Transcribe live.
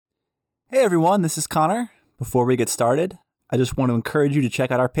Hey everyone, this is Connor. Before we get started, I just want to encourage you to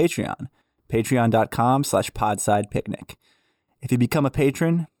check out our Patreon, patreon.com/podsidepicnic. If you become a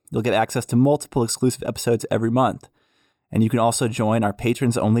patron, you'll get access to multiple exclusive episodes every month. And you can also join our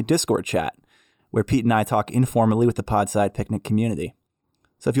patrons-only Discord chat, where Pete and I talk informally with the Podside Picnic community.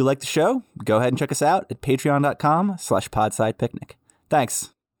 So if you like the show, go ahead and check us out at patreon.com/podsidepicnic. Thanks.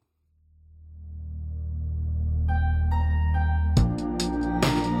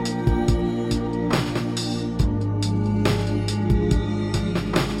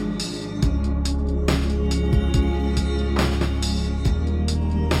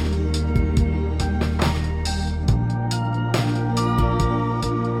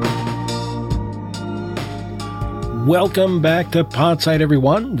 Welcome back to Podside,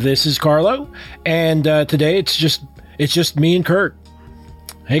 everyone. This is Carlo, and today it's just me and Kurt.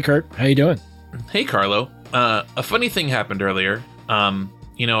 Hey, Kurt, how you doing? Hey, Carlo. A funny thing happened earlier. I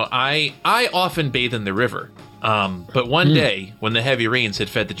often bathe in the river, but one day when the heavy rains had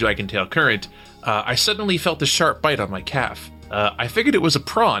fed the Dragon Tail Current, I suddenly felt a sharp bite on my calf. I figured it was a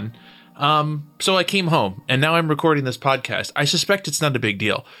prawn, so I came home, and now I'm recording this podcast. I suspect it's not a big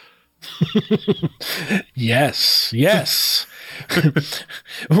deal. Yes.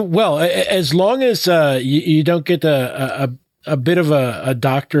 Well, as long as you don't get a bit of a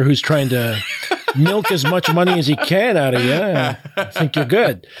doctor who's trying to milk as much money as he can out of you, I think you're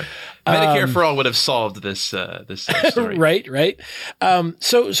good. Medicare for All would have solved this story. Right.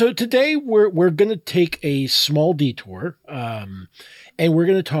 So today we're going to take a small detour, and we're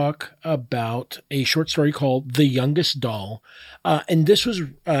going to talk about a short story called "The Youngest Doll," and this was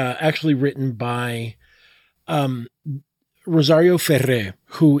actually written by Rosario Ferré,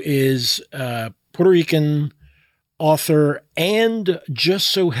 who is a Puerto Rican author and just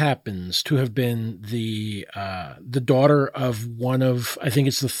so happens to have been the daughter of one of, I think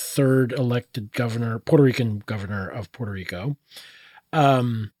it's the third elected Puerto Rican governor of Puerto Rico.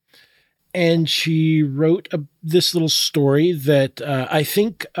 And she wrote this little story that I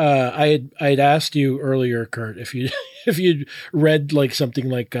think I'd asked you earlier, Kurt, if you'd read like something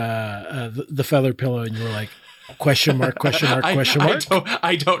like the Feather Pillow, and you were like, question mark.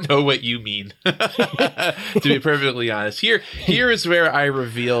 I don't know what you mean. To be perfectly honest, here is where I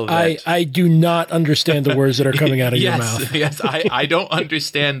reveal that I do not understand the words that are coming out of your mouth. Yes, I don't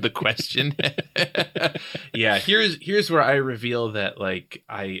understand the question. Yeah, here's where I reveal that like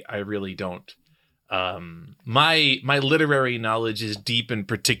I really don't. My literary knowledge is deep in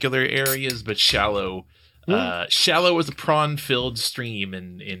particular areas, but shallow as a prawn-filled stream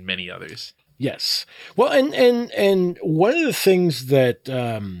in many others. Yes. Well, and one of the things that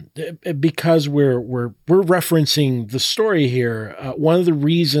because we're referencing the story here, one of the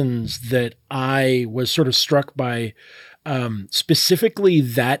reasons that I was sort of struck by specifically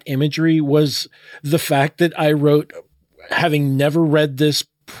that imagery was the fact that I wrote, having never read this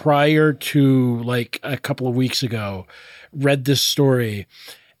prior to like a couple of weeks ago, read this story,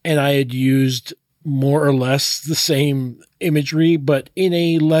 and I had used more or less the same imagery, but in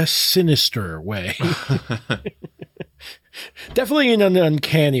a less sinister way. Definitely in an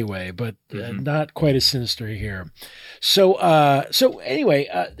uncanny way, but not quite as sinister here. So anyway,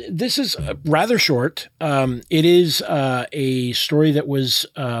 this is rather short. It is a story that was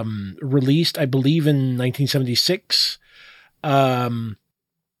released, I believe, in 1976, and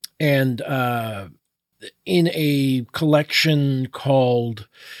in a collection called,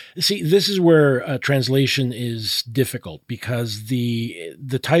 see, this is where translation is difficult because the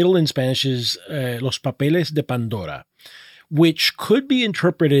title in Spanish is Los Papeles de Pandora, which could be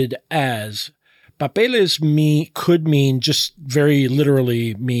interpreted as papeles could mean just very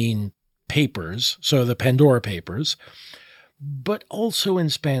literally mean papers, so the Pandora papers, but also in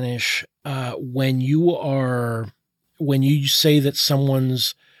Spanish, when you say that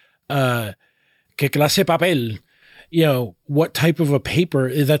someone's ¿Qué clase papel? You know, what type of a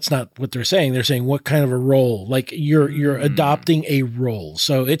paper? That's not what they're saying. They're saying what kind of a role. Like you're adopting a role.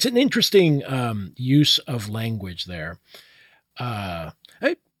 So it's an interesting use of language there. I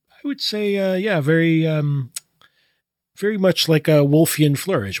would say, very very much like a Wolfian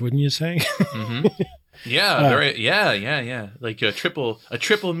flourish, wouldn't you say? Mm-hmm. Yeah, yeah. Like a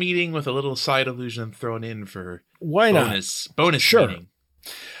triple meeting with a little side illusion thrown in for why bonus sure. meaning.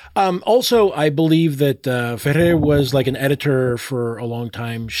 Also, I believe that Ferrer was like an editor for a long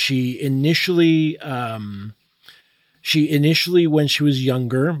time. She initially, when she was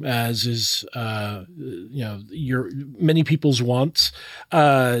younger, as is, many people's wants,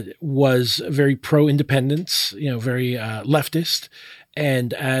 was very pro-independence, very leftist.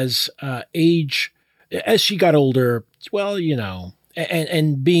 And as she got older, well,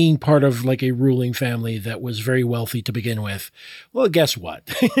 and being part of like a ruling family that was very wealthy to begin with, well, guess what?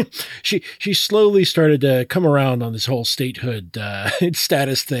 she slowly started to come around on this whole statehood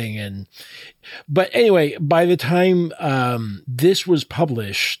status thing. But anyway, by the time this was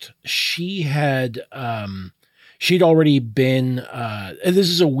published, she'd already been. And this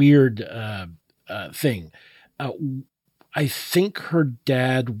is a weird thing. I think her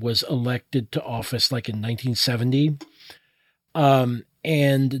dad was elected to office like in 1970.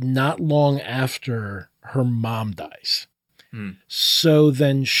 And not long after, her mom dies. So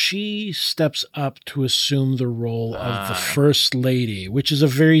then she steps up to assume the role of the first lady, which is a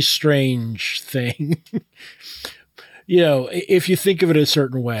very strange thing. If you think of it a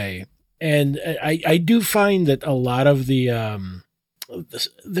certain way. And I do find that a lot of the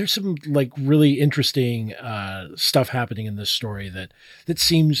there's some like really interesting stuff happening in this story that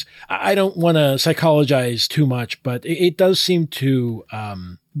seems, I don't want to psychologize too much, but it does seem to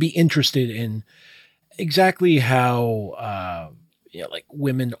be interested in exactly how like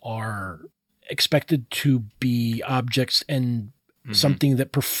women are expected to be objects and something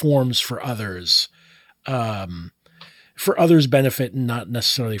that performs for others benefit and not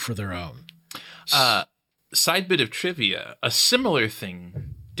necessarily for their own. Side bit of trivia, a similar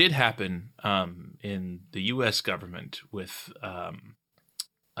thing did happen in the U.S. government with,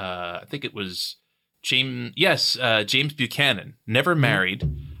 I think it was James Buchanan, never married.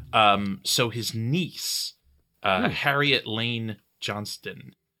 So his niece, Harriet Lane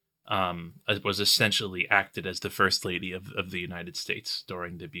Johnston, was essentially acted as the first lady of the United States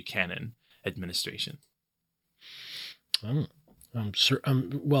during the Buchanan administration. Oh. I'm sure.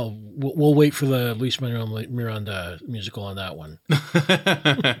 Well, we'll wait for the Luis Manuel Miranda musical on that one.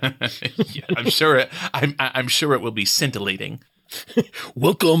 Yeah, I'm sure it will be scintillating.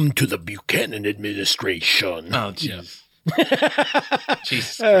 Welcome to the Buchanan administration. Oh, jeez. Yeah.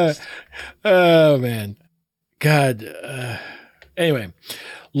 Jesus Christ. Oh man, God. Anyway,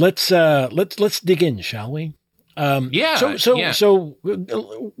 let's dig in, shall we? Yeah. So,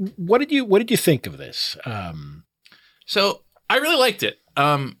 what did you think of this? So I really liked it.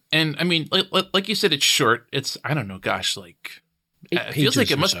 And I mean, like you said, it's short. It's, I don't know, gosh, like it feels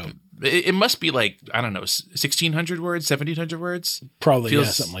like it must be like, I don't know, 1,600 words, 1,700 words. Probably, feels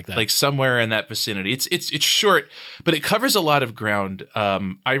yeah, something like that. Like somewhere in that vicinity. It's short, but it covers a lot of ground.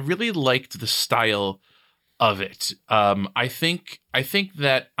 I really liked the style of it. I think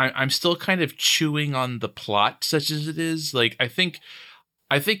that I'm still kind of chewing on the plot, such as it is. Like, I think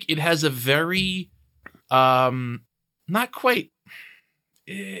it has a very, not quite.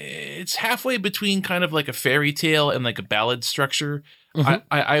 It's halfway between kind of like a fairy tale and like a ballad structure. Mm-hmm.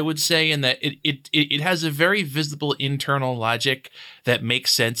 I would say, in that it has a very visible internal logic that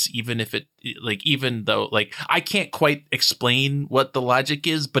makes sense, even though I can't quite explain what the logic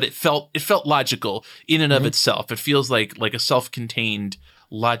is, but it felt logical in and of itself. It feels like a self-contained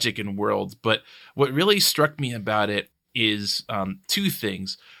logic and world. But what really struck me about it is two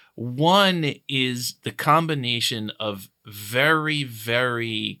things. One is the combination of very,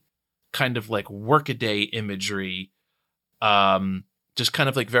 very kind of like workaday imagery, just kind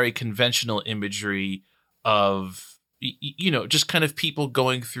of like very conventional imagery of, just kind of people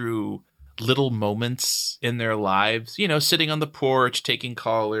going through little moments in their lives, sitting on the porch, taking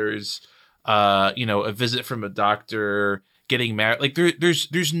callers, a visit from a doctor, getting married. Like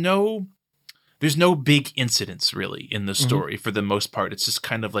there's no big incidents really in the story for the most part. It's just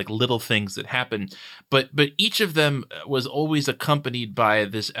kind of like little things that happen. But each of them was always accompanied by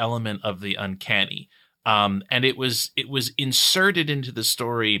this element of the uncanny. And it was inserted into the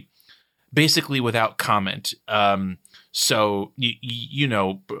story basically without comment. So,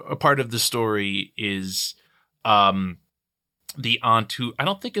 a part of the story is the aunt, who I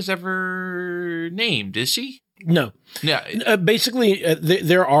don't think is ever named, is she? No. Yeah. Basically,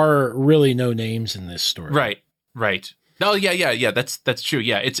 there are really no names in this story. Right. Oh, yeah. That's true.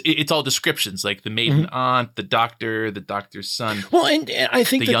 Yeah, it's all descriptions, like the maiden aunt, the doctor's son. Well, and I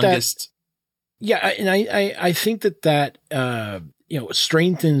think the youngest. And I think that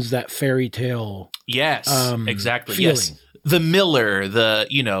strengthens that fairy tale. Yes, exactly. Feeling. Yes. The miller, the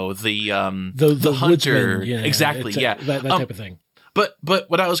hunter, woodsman, exactly. That type of thing. But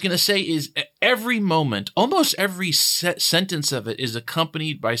what I was going to say is every moment, almost every sentence of it is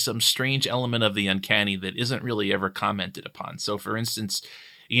accompanied by some strange element of the uncanny that isn't really ever commented upon. So, for instance,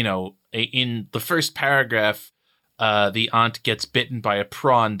 in the first paragraph, the aunt gets bitten by a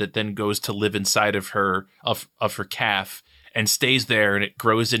prawn that then goes to live inside of her calf and stays there, and it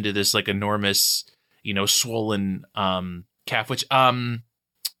grows into this like enormous, swollen calf. Which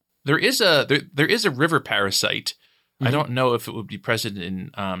there is a river parasite I don't know if it would be present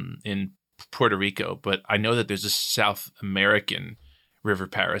in Puerto Rico, but I know that there's a South American river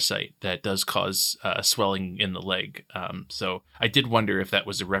parasite that does cause swelling in the leg. So I did wonder if that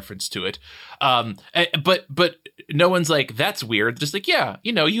was a reference to it. But no one's like, that's weird. Just like, yeah,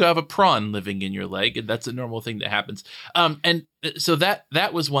 you have a prawn living in your leg, and that's a normal thing that happens. And so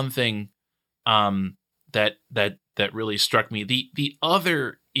that was one thing that really struck me. The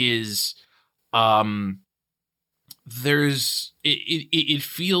other is it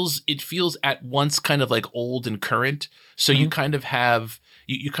feels at once kind of like old and current. So you kind of have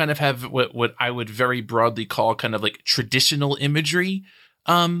what I would very broadly call kind of like traditional imagery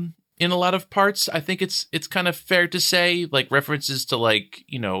in a lot of parts. I think it's kind of fair to say, like, references to like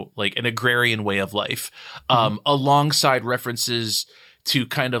an agrarian way of life, alongside references to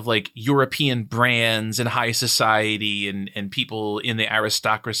kind of like European brands and high society and people in the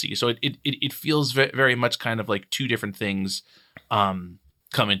aristocracy. So it feels very much kind of like two different things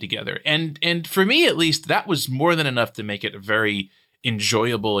coming together. And for me, at least, that was more than enough to make it a very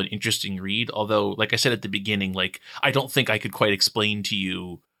enjoyable and interesting read. Although, like I said at the beginning, like, I don't think I could quite explain to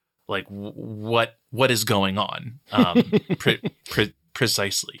you like what is going on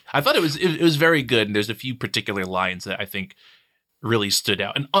precisely. I thought it was very good. And there's a few particular lines that I think really stood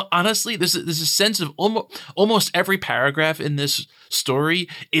out. And honestly, there's a sense of almost every paragraph in this story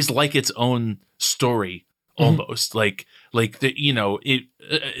is like its own story, almost. Like there's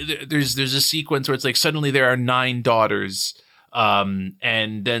a sequence where it's like suddenly there are 9 daughters,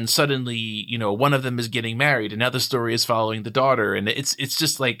 and then suddenly one of them is getting married, and now the story is following the daughter, and it's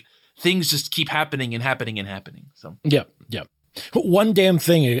just like things just keep happening and happening and happening. So yeah. One damn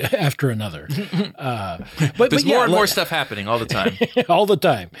thing after another. But there's more and more stuff happening all the time. All the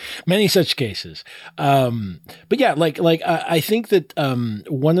time. Many such cases. But yeah, I think that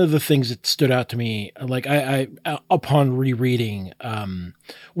one of the things that stood out to me, like I upon rereading,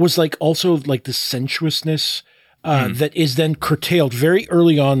 was like also like the sensuousness that is then curtailed very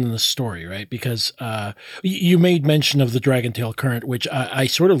early on in the story, right? Because you made mention of the Dragon Tail Current, which I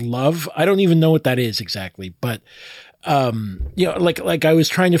sort of love. I don't even know what that is exactly, but like I was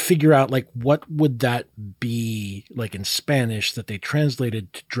trying to figure out like what would that be like in Spanish that they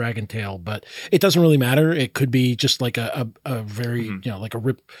translated to Dragon Tail, but it doesn't really matter. It could be just like a very like a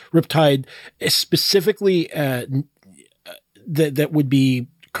riptide, specifically that would be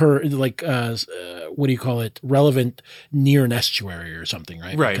what do you call it? Relevant near an estuary or something,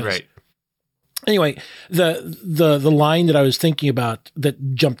 right? Right. Anyway, the line that I was thinking about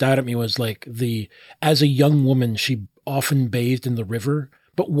that jumped out at me was like as a young woman, she often bathed in the river,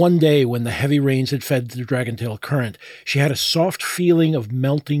 but one day when the heavy rains had fed the Dragon Tail Current, she had a soft feeling of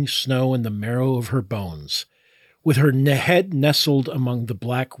melting snow in the marrow of her bones. With her head nestled among the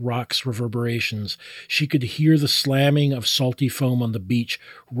black rocks' reverberations, she could hear the slamming of salty foam on the beach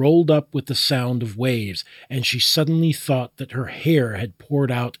rolled up with the sound of waves, and she suddenly thought that her hair had poured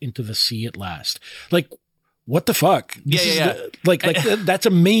out into the sea at last. Like, what the fuck? That's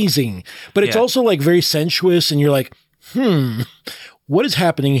amazing. But it's also like very sensuous, and you're like, what is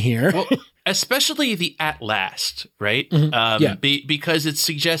happening here? Well, especially the at last, right? Because it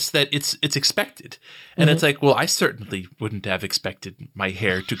suggests that it's expected. And it's like, well, I certainly wouldn't have expected my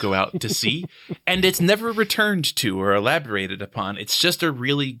hair to go out to sea. And it's never returned to or elaborated upon. It's just a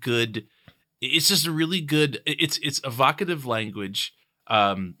really good, it's evocative language.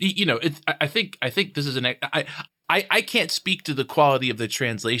 I think this is I can't speak to the quality of the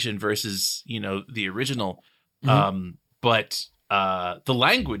translation versus, the original. But the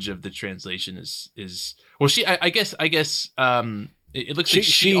language of the translation is well, I guess it looks like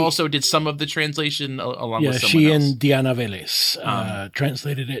she also did some of the translation along with someone else. She and Diana Vélez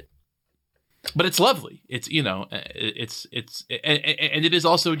translated it. But it's lovely. It's and it is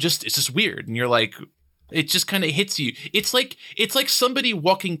also it's just weird, and you're like, it just kind of hits you. It's like somebody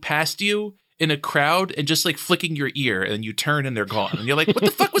walking past you in a crowd and just like flicking your ear, and you turn and they're gone, and you're like, what the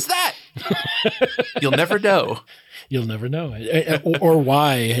fuck was that? You'll never know. You'll never know, or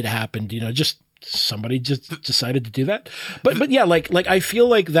why it happened. Just somebody just decided to do that. But yeah, like I feel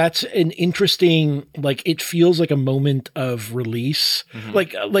like that's an interesting, like, it feels like a moment of release.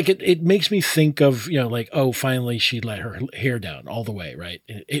 Like it makes me think of, oh, finally she let her hair down all the way, right?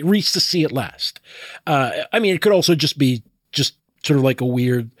 It reached the sea at last. I mean, it could also just be just sort of like a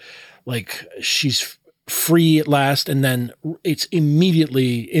weird, like she's free at last, and then it's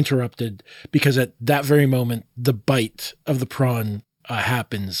immediately interrupted because at that very moment the bite of the prawn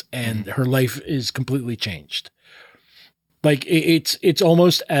happens, and her life is completely changed. Like it's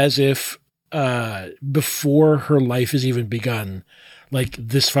almost as if before her life has even begun, like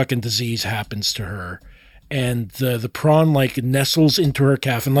this fucking disease happens to her, and the prawn like nestles into her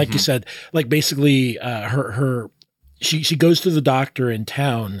calf, and like you said, like basically she goes to the doctor in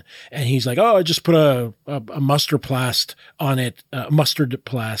town, and he's like, oh, I just put a mustard plast on it,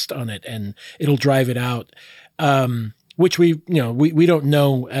 and it'll drive it out. Which we don't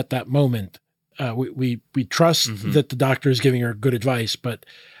know at that moment. We trust that the doctor is giving her good advice, but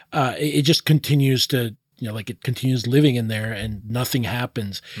it just continues to, it continues living in there and nothing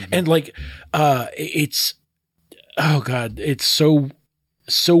happens. And it's, oh God, it's so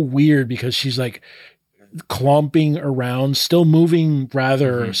weird because she's like clomping around, still moving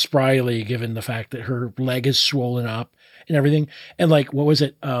rather spryly given the fact that her leg is swollen up and everything. And like, what was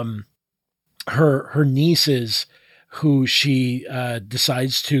it? Her nieces, who she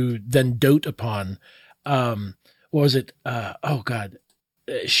decides to then dote upon. What was it? Oh God.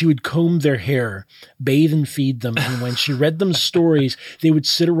 She would comb their hair, bathe and feed them. And when she read them stories, they would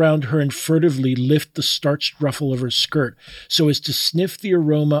sit around her and furtively lift the starched ruffle of her skirt so as to sniff the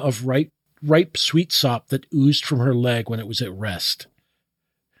aroma of ripe sweet sop that oozed from her leg when it was at rest.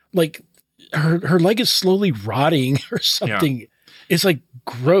 Like her leg is slowly rotting or something. Yeah. It's like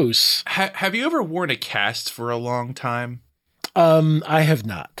gross. Have you ever worn a cast for a long time? I have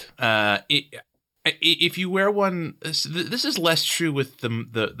not. If you wear one, this is less true with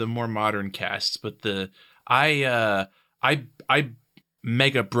the more modern casts, but I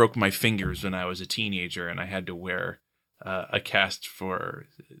mega broke my fingers when I was a teenager, and I had to wear a cast for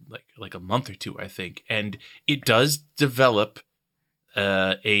like a month or two, I think, and it does develop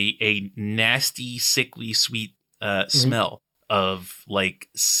a nasty, sickly, sweet smell of like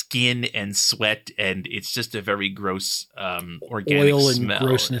skin and sweat, and it's just a very gross organic oil smell. And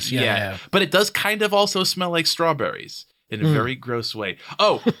grossness. Yeah. But it does kind of also smell like strawberries in a very gross way.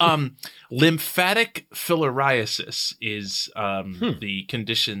 Lymphatic filariasis is the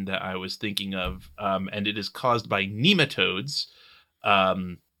condition that I was thinking of, and it is caused by nematodes,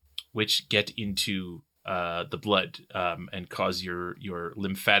 which get into the blood and cause your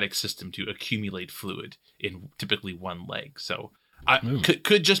lymphatic system to accumulate fluid in typically one leg. So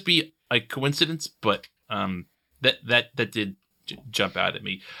could just be a coincidence, but that did jump out at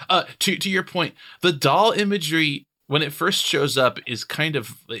me. To your point, the doll imagery when it first shows up is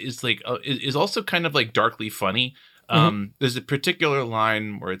also kind of like darkly funny. There's a particular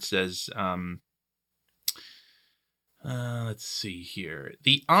line where it says, let's see here.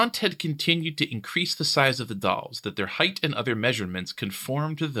 The aunt had continued to increase the size of the dolls, that their height and other measurements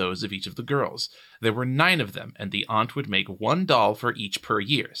conformed to those of each of the girls. There were 9 of them, and the aunt would make 1 doll for each per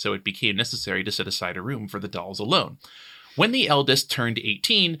year, so it became necessary to set aside a room for the dolls alone. When the eldest turned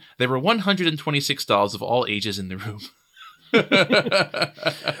 18, there were 126 dolls of all ages in the room.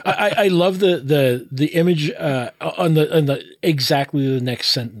 I love the image on the exactly the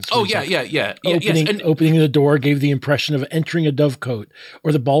next sentence. Oh yeah. Opening the door gave the impression of entering a dovecote,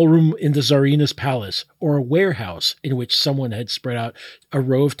 or the ballroom in the Tsarina's palace, or a warehouse in which someone had spread out a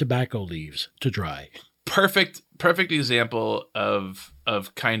row of tobacco leaves to dry. Perfect example of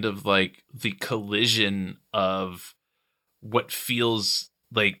kind of like the collision of what feels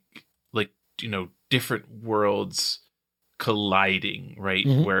like different worlds colliding, right?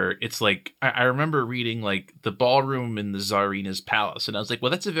 Where it's like I remember reading like the ballroom in the Tsarina's palace, and I was like, well,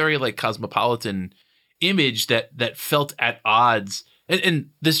 that's a very like cosmopolitan image that felt at odds, and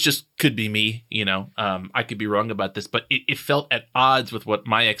this just could be me, I could be wrong about this, but it felt at odds with what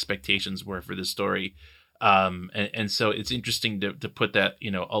my expectations were for this story, and so it's interesting to put that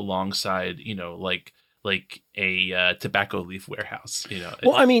alongside like a tobacco leaf warehouse,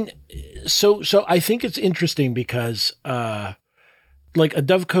 Well, I mean, so I think it's interesting because, like a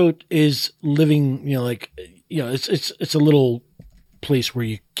dovecote is living, it's a little place where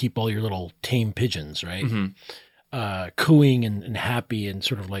you keep all your little tame pigeons, right? Cooing and happy and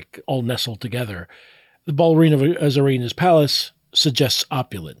sort of like all nestled together. The ballroom of Tsarina's palace suggests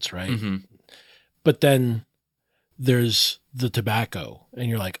opulence, right? But then there's the tobacco, and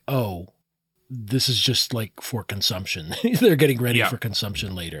you're like, oh, this is just like for consumption. They're getting ready for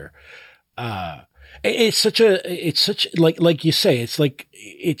consumption later. It's such like you say,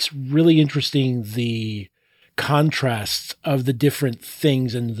 it's really interesting, the contrasts of the different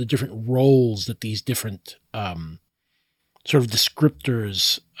things and the different roles that these different sort of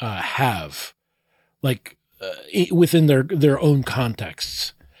descriptors have, like within their own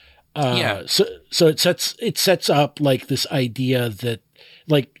contexts. So it sets up like this idea that,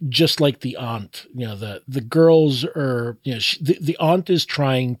 like, just like the aunt, the girls are, the aunt is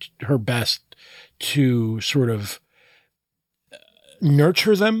trying her best to sort of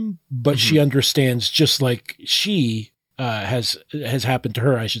nurture them, but she understands, just like she has happened to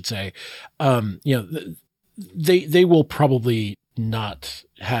her, I should say. they will probably not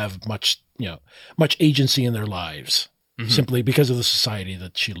have much agency in their lives simply because of the society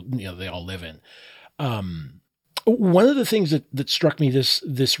that they all live in. One of the things that struck me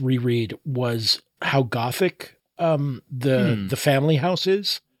this reread was how gothic the family house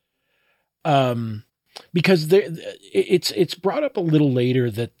is. Because it's brought up a little later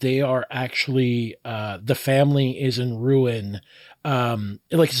that they are actually the family is in ruin.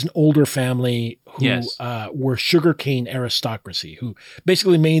 It's an older family who were sugarcane aristocracy who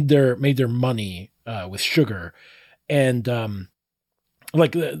basically made their money with sugar, and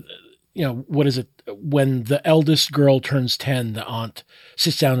what is it? When the eldest girl turns 10, the aunt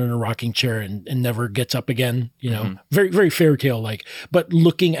sits down in a rocking chair and never gets up again, very, very fairy tale like, but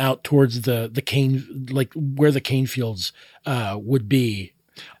looking out towards the cane, like where the cane fields would be.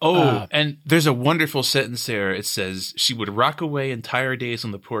 And there's a wonderful sentence there. It says, she would rock away entire days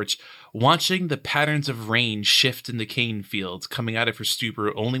on the porch, watching the patterns of rain shift in the cane fields, coming out of her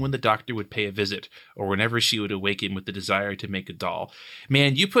stupor only when the doctor would pay a visit or whenever she would awaken with the desire to make a doll.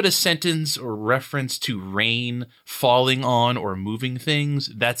 Man, you put a sentence or reference to rain falling on or moving things,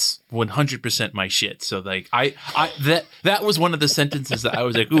 that's 100% my shit. So like that was one of the sentences that I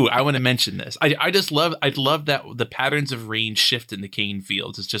was like, ooh, I want to mention this. I love that the patterns of rain shift in the cane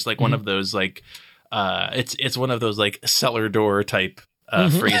fields. It's just like one of those like it's one of those like cellar door type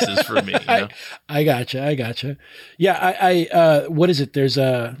phrases for me. I gotcha. Yeah. I what is it? There's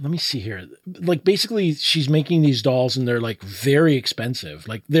let me see here. Like basically she's making these dolls and they're like very expensive.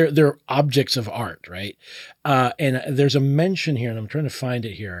 Like they're objects of art. Right. And there's a mention here and I'm trying to find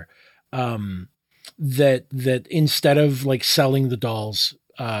it here. That instead of like selling the dolls,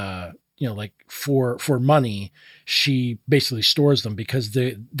 like for money, she basically stores them because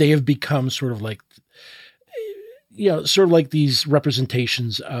they have become sort of like, sort of like these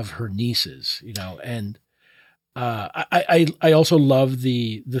representations of her nieces, and I also love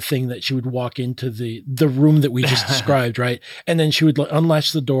the thing that she would walk into the room that we just described, right? And then she would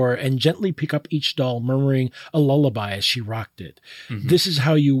unlatch the door and gently pick up each doll, murmuring a lullaby as she rocked it. Mm-hmm. This is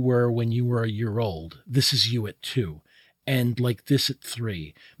how you were when you were a year old. This is you at 2. And like this at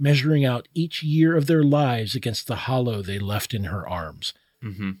 3, measuring out each year of their lives against the hollow they left in her arms.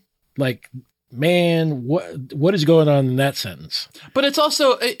 Mm-hmm. Like, man, what is going on in that sentence? But it's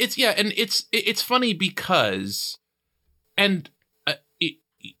also it's funny because, and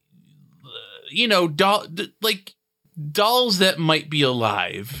dolls that might be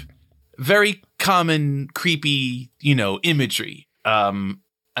alive, very common creepy imagery.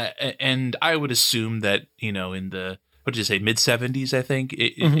 And I would assume that in the, what did you say, mid-70s, I think.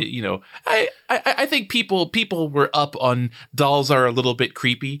 I think people were up on dolls are a little bit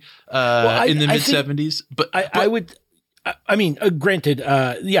creepy in the mid-70s. Granted,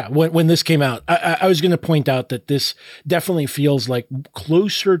 when this came out, I was going to point out that this definitely feels like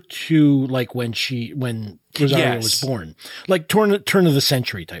closer to like when Rosario was born, like turn of the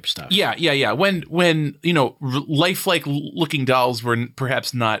century type stuff. Yeah. When lifelike looking dolls were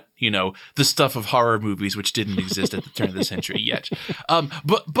perhaps not the stuff of horror movies, which didn't exist at the turn of the century yet.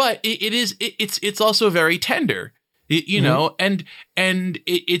 But it's also very tender, and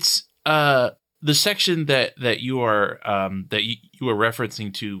it's the section that you are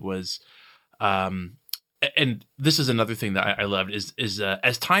referencing to was, and this is another thing that I loved is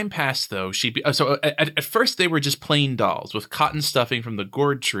as time passed though at first they were just plain dolls with cotton stuffing from the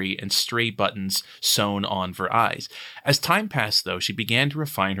gourd tree and stray buttons sewn on for eyes. As time passed though, she began to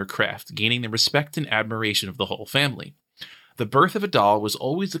refine her craft, gaining the respect and admiration of the whole family. The birth of a doll was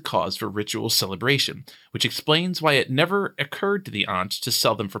always a cause for ritual celebration, which explains why it never occurred to the aunt to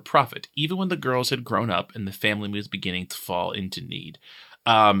sell them for profit, even when the girls had grown up and the family was beginning to fall into need.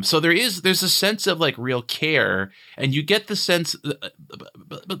 So there's a sense of like real care, and you get the sense,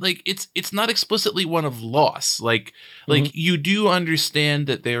 but like it's not explicitly one of loss. Like you do understand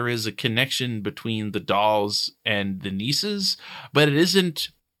that there is a connection between the dolls and the nieces, but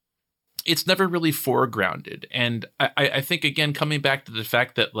it's never really foregrounded. And I think, again, coming back to the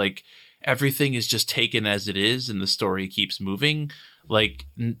fact that like everything is just taken as it is and the story keeps moving, like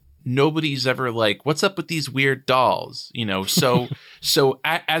nobody's ever like, what's up with these weird dolls? So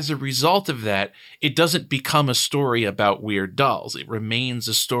as a result of that, it doesn't become a story about weird dolls. It remains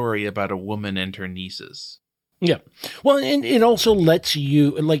a story about a woman and her nieces. Yeah. Well, and it also lets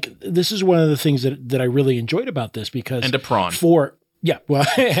you, like, this is one of the things that I really enjoyed about this because... And a prawn. Yeah, well,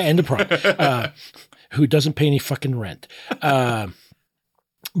 and a prawn, who doesn't pay any fucking rent. But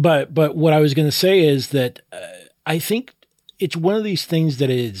what I was going to say is that I think it's one of these things that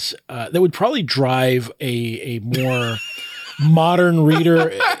is that would probably drive a more modern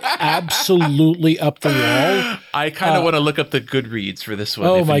reader absolutely up the wall. I kind of want to look up the Goodreads for this one.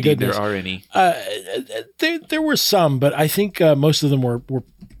 Oh if my indeed goodness, there are any. There were some, but I think most of them were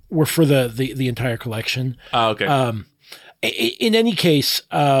for the entire collection. Oh, okay. In any case,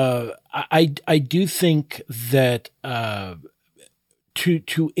 I do think that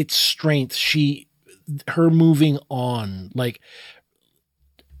to its strength, her moving on, like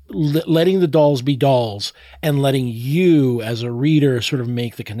letting the dolls be dolls and letting you as a reader sort of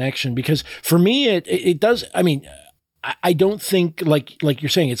make the connection. Because for me, it does. I mean, I don't think like you're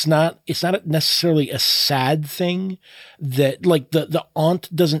saying, it's not necessarily a sad thing that like the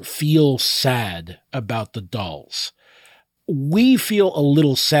aunt doesn't feel sad about the dolls. We feel a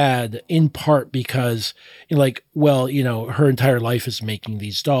little sad in part because like, well, her entire life is making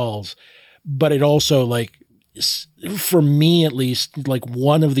these dolls, but it also like, for me at least, like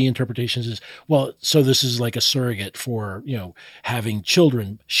one of the interpretations is, well, so this is like a surrogate for, having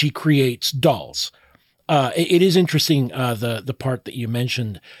children. She creates dolls. It is interesting, the part that you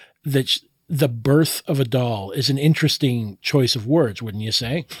mentioned, that the birth of a doll is an interesting choice of words, wouldn't you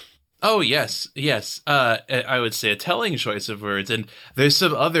say? Oh, yes. I would say a telling choice of words. And there's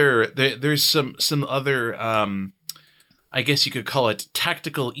some other, I guess you could call it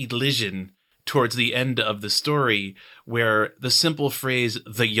tactical elision towards the end of the story, where the simple phrase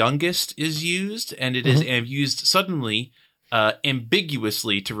 "the youngest" is used, and it is used suddenly,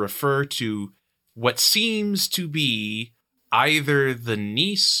 ambiguously, to refer to what seems to be either the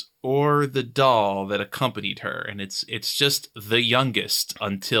niece or the doll that accompanied her, and it's just the youngest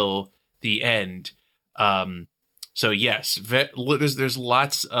until the end. So yes, there's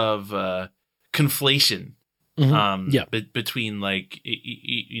lots of conflation. Between like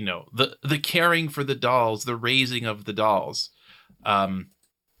the caring for the dolls, the raising of the dolls. I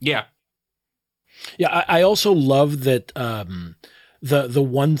also love that the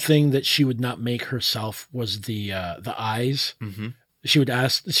one thing that she would not make herself was the eyes.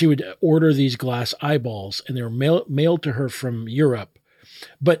 She would order these glass eyeballs, and they were mailed to her from Europe.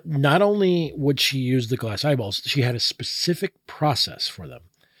 But not only would she use the glass eyeballs, she had a specific process for them.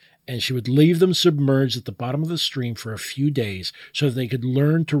 And she would leave them submerged at the bottom of the stream for a few days so that they could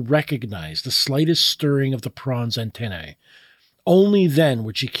learn to recognize the slightest stirring of the prawn's antennae. Only then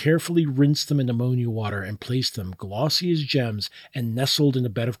would she carefully rinse them in ammonia water and place them, glossy as gems and nestled in a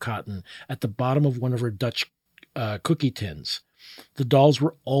bed of cotton, at the bottom of one of her Dutch cookie tins. The dolls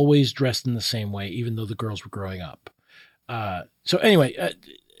were always dressed in the same way, even though the girls were growing up. So anyway,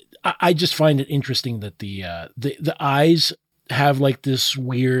 I just find it interesting that the eyes have like this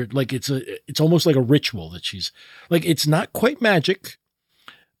weird, like it's almost like a ritual that she's like, it's not quite magic,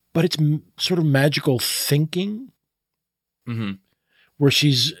 but it's sort of magical thinking, where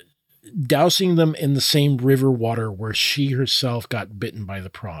she's dousing them in the same river water where she herself got bitten by the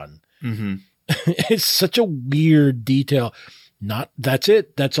prawn. It's such a weird detail. That's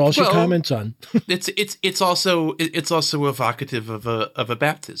it. That's all she comments on. it's also evocative of a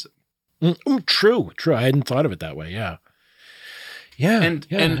baptism. True. I hadn't thought of it that way. Yeah. And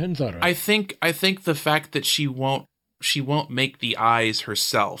I hadn't thought of it. I think the fact that she won't make the eyes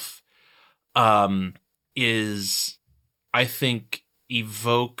herself, is, I think,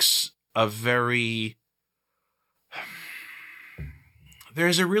 evokes a very.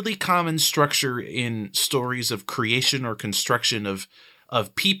 There's a really common structure in stories of creation or construction of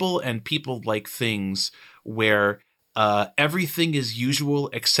people and people-like things, where everything is usual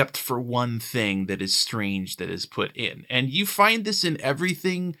except for one thing that is strange that is put in. And you find this in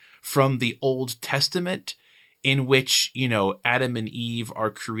everything from the Old Testament, in which, Adam and Eve are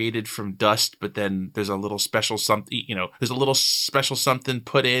created from dust, but then there's a little special something,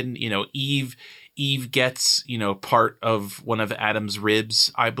 put in, Eve gets, part of one of Adam's ribs,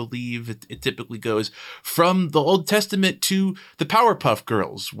 I believe. It typically goes from the Old Testament to the Powerpuff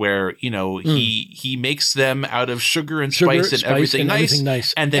Girls, where, he makes them out of sugar and spice and everything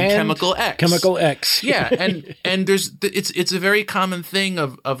nice. And then Chemical X. Chemical X. Yeah. And it's a very common thing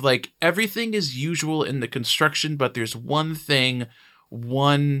of like, everything is usual in the construction, but there's one thing,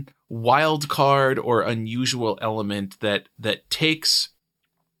 one wild card or unusual element that takes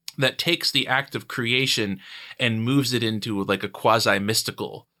the act of creation and moves it into like a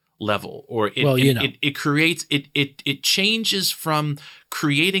quasi-mystical level, or it changes from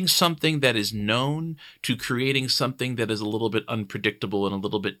creating something that is known to creating something that is a little bit unpredictable and a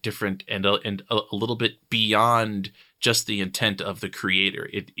little bit different and a little bit beyond just the intent of the creator.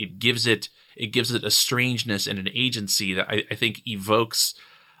 It gives it a strangeness and an agency that I think evokes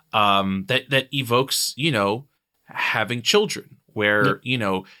having children, where,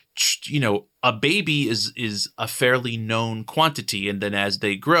 a baby is a fairly known quantity. And then as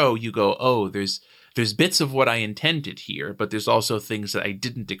they grow, you go, oh, there's bits of what I intended here, but there's also things that I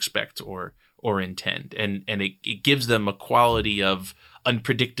didn't expect or intend. And it gives them a quality of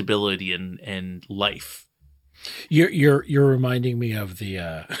unpredictability and life. You're reminding me of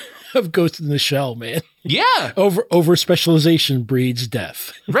the of Ghost in the Shell, man. Yeah. Over specialization breeds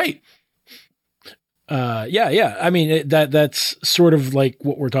death. Right. Yeah. I mean, that's sort of like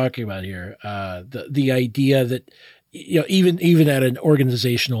what we're talking about here. The idea that, even at an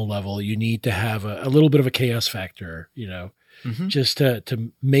organizational level, you need to have a little bit of a chaos factor, just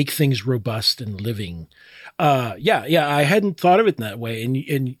to make things robust and living. I hadn't thought of it in that way.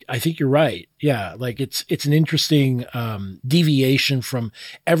 And I think you're right. Yeah. Like it's an interesting, deviation from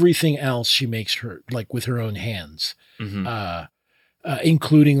everything else she makes her like with her own hands,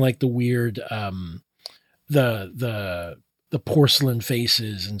 including like the weird, the porcelain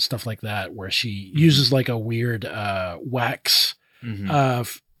faces and stuff like that, where she uses like a weird wax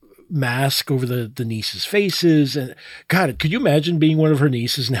mask over the niece's faces. And God, could you imagine being one of her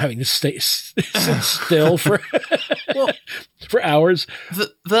nieces and having to sit still for for hours?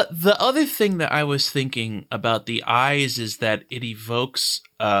 The other thing that I was thinking about the eyes is that it evokes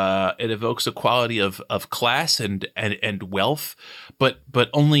a quality of class and wealth, but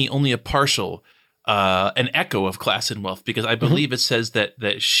only a partial. An echo of class and wealth, because I believe it says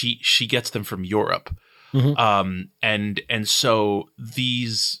that she gets them from Europe. And so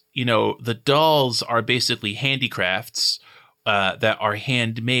these, the dolls are basically handicrafts that are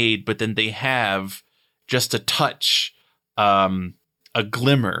handmade, but then they have just a touch, a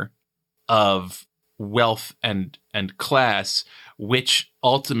glimmer of wealth and class, which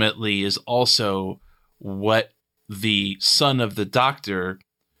ultimately is also what the son of the doctor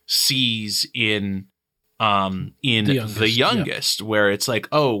sees in the youngest, where it's like,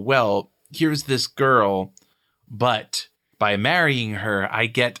 oh, well, here's this girl, but by marrying her, I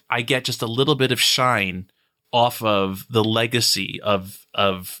get just a little bit of shine off of the legacy of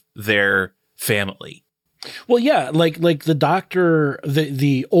their family. Well, yeah, like the doctor,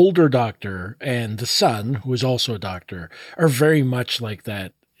 the older doctor and the son, who is also a doctor, are very much like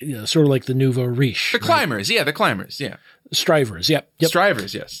that. Sort of like the nouveau riche. The climbers, right? Yeah, the climbers, yeah. Strivers, yep.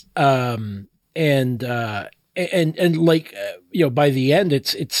 Strivers, yes. And like, by the end,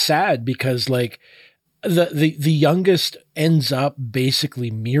 it's sad because like the youngest ends up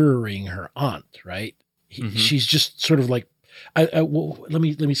basically mirroring her aunt, right? She's just sort of like, well, let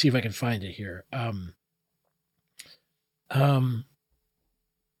me see if I can find it here.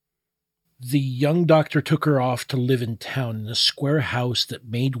 The young doctor took her off to live in town in a square house that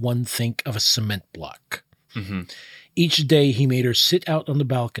made one think of a cement block. Each day he made her sit out on the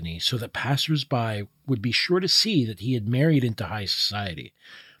balcony so that passers-by would be sure to see that he had married into high society.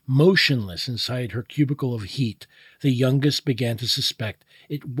 Motionless inside her cubicle of heat, the youngest began to suspect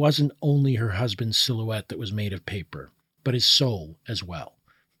it wasn't only her husband's silhouette that was made of paper, but his soul as well.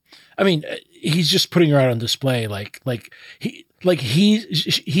 I mean, he's just putting her out on display,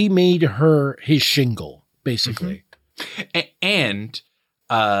 he made her his shingle, basically. And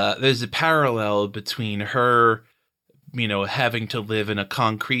there's a parallel between her, having to live in a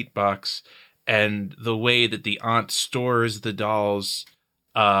concrete box and the way that the aunt stores the dolls.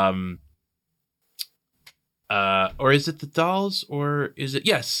 Or is it the dolls, or is it?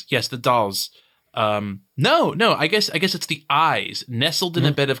 Yes, the dolls. No, I guess it's the eyes nestled in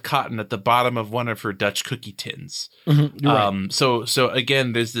a bed of cotton at the bottom of one of her Dutch cookie tins. Right. So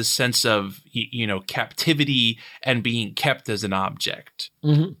again, there's this sense of, captivity and being kept as an object.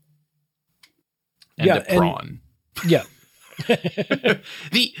 And a prawn. Yeah.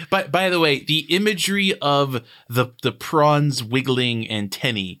 By the way, the imagery of the prawns wiggling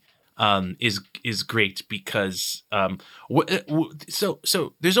antennae is great because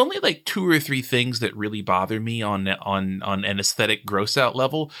so there's only like 2 or 3 things that really bother me on an aesthetic gross out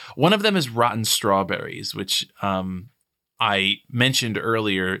level. One of them is rotten strawberries, which I mentioned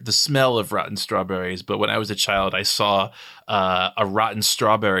earlier, the smell of rotten strawberries. But when I was a child, I saw a rotten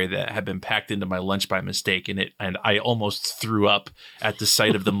strawberry that had been packed into my lunch by mistake, and I almost threw up at the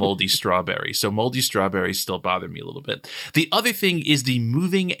sight of the moldy strawberry. So moldy strawberries still bother me a little bit. The other thing is the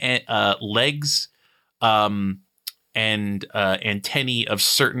moving legs and antennae of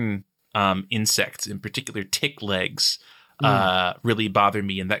certain insects, in particular tick legs, really bother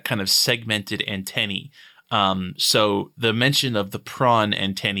me, and that kind of segmented antennae. So the mention of the prawn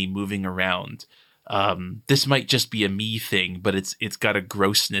antennae moving around, this might just be a me thing, but it's got a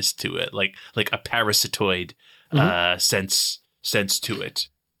grossness to it, like a parasitoid sense to it.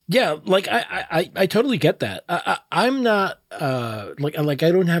 Yeah, like I totally get that. I'm not like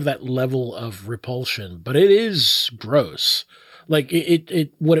I don't have that level of repulsion, but it is gross. Like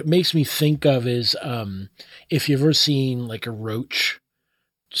it what it makes me think of is if you've ever seen like a roach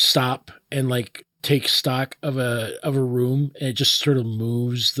stop and like take stock of a room, and it just sort of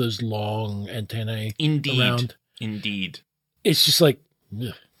moves those long antennae around. Indeed. It's just like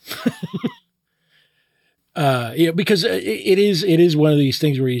ugh. Yeah, because it is one of these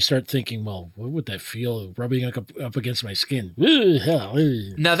things where you start thinking, well, what would that feel rubbing up against my skin?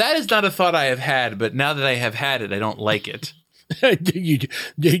 Now that is not a thought I have had, but now that I have had it, I don't like it.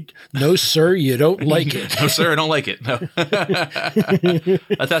 No, sir, you don't like it. No, sir, I don't like it. No,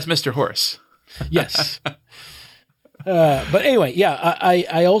 that's Mr. Horse. Yes. But anyway, yeah,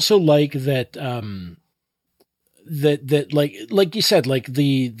 I also like that. That like you said, like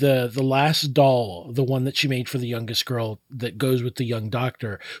the last doll, the one that she made for the youngest girl that goes with the young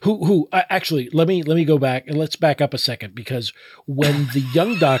doctor, who actually, let me go back and let's back up a second, because when the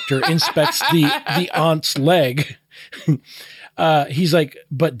young doctor inspects the aunt's leg, he's like,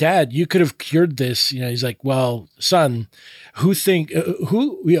 but Dad, you could have cured this. You know, he's like, well, son, whose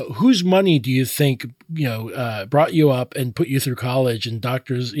money do you think, brought you up and put you through college and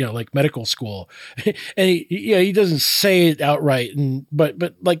doctors, like medical school? And he doesn't say it outright.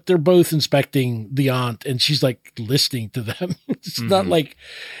 But like they're both inspecting the aunt and she's like listening to them. It's not like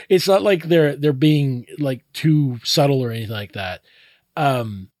they're being like too subtle or anything like that.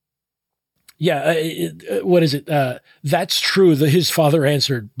 What is it? That's true that his father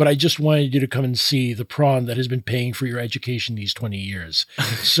answered, but I just wanted you to come and see the prawn that has been paying for your education these 20 years.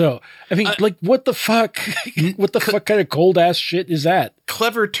 So, I mean, like, what the fuck? What the fuck kind of cold ass shit is that?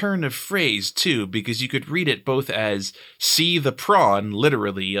 Clever turn of phrase, too, because you could read it both as see the prawn,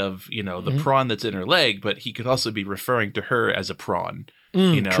 literally, of, the prawn that's in her leg, but he could also be referring to her as a prawn.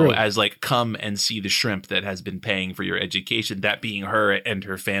 True. As like, come and see the shrimp that has been paying for your education, that being her and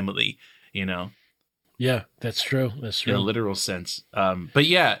her family. Yeah, that's true. That's true. In a literal sense. But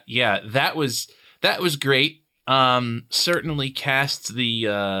yeah, that was great. Certainly cast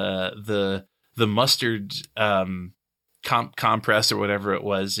the mustard compress or whatever it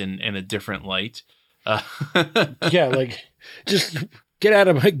was in a different light. Yeah, like just get out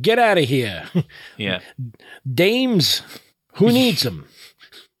of here. Yeah, dames, who needs them?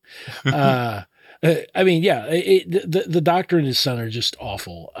 I mean, yeah, the doctor and his son are just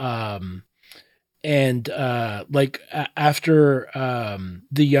awful. After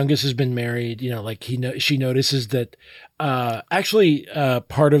the youngest has been married, like she notices that actually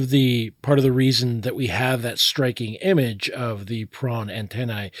part of the reason that we have that striking image of the prawn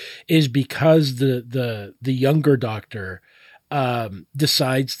antennae is because the younger doctor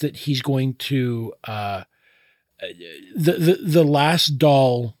decides that he's going to the last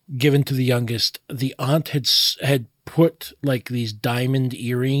doll given to the youngest, the aunt had put like these diamond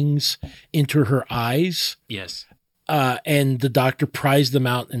earrings into her eyes. Yes. And the doctor pries them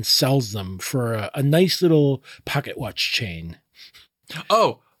out and sells them for a nice little pocket watch chain.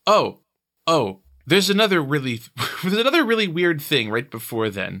 Oh, there's another really weird thing right before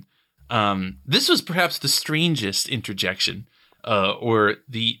then. This was perhaps the strangest interjection. Or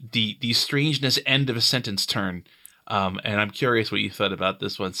the strangeness end of a sentence turn, and I'm curious what you thought about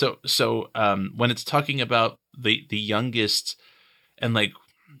this one. So when it's talking about the youngest and like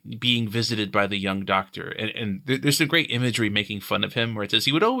being visited by the young doctor, and there's some great imagery making fun of him, where it says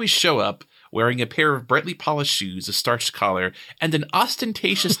he would always show up wearing a pair of brightly polished shoes, a starched collar, and an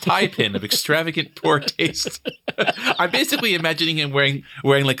ostentatious tie pin of extravagant poor taste. I'm basically imagining him wearing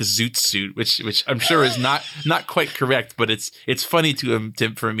like a zoot suit, which I'm sure is not quite correct, but it's funny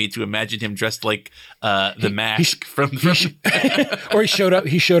for me to imagine him dressed like the Mask from or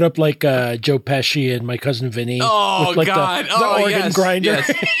he showed up like Joe Pesci and My Cousin Vinny. Oh, with like God! the organ grinder. Yes.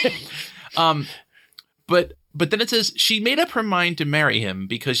 But then it says she made up her mind to marry him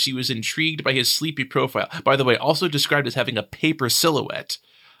because she was intrigued by his sleepy profile. By the way, also described as having a paper silhouette,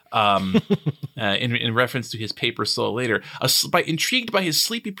 in reference to his paper soul later. Intrigued by his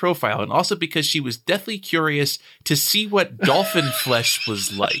sleepy profile, and also because she was deathly curious to see what dolphin flesh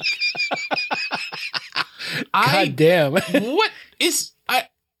was like. God damn! What is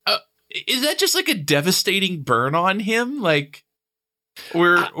that? Just like a devastating burn on him, like,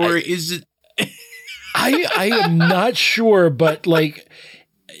 or is it? I am not sure, but like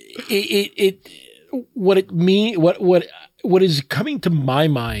what is coming to my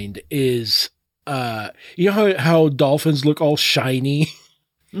mind is how dolphins look all shiny.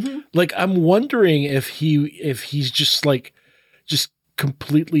 Mm-hmm. Like I'm wondering if he's just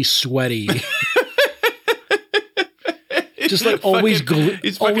completely sweaty. just like always,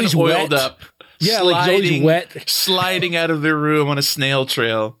 he's always fucking oiled wet. up. Yeah, like he's always wet. Sliding out of the room on a snail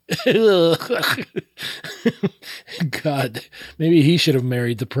trail. God, maybe he should have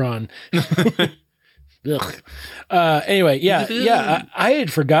married the prawn. Ugh. Anyway, yeah. I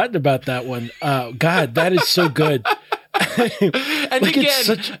had forgotten about that one. God, that is so good. And like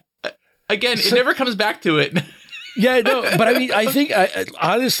again, it never comes back to it. Yeah, no, but I mean, I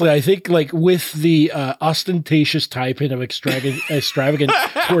think like with the ostentatious typing of extravagant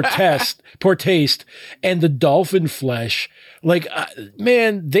poor taste, and the dolphin flesh, like,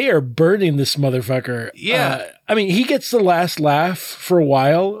 man, they are burning this motherfucker. Yeah. I mean, he gets the last laugh for a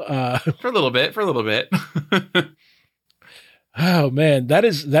while. For a little bit. Oh man, that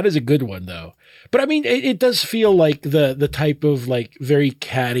is a good one though. But I mean, it does feel like the type of like very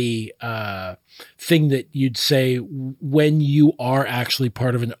catty thing that you'd say when you are actually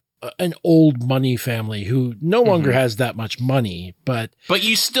part of an old money family who no longer has that much money, but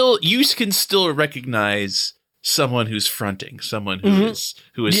you can still recognize someone who's fronting, someone who is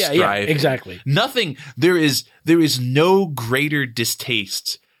striving. Yeah, exactly. There is no greater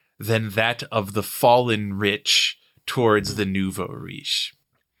distaste than that of the fallen rich towards the nouveau riche.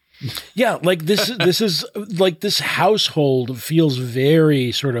 Yeah, like this is like this household feels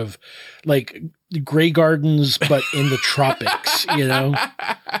very sort of like Grey Gardens, but in the tropics, you know?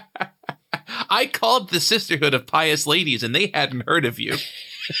 I called the Sisterhood of Pious Ladies and they hadn't heard of you.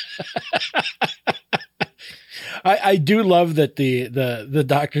 I do love that the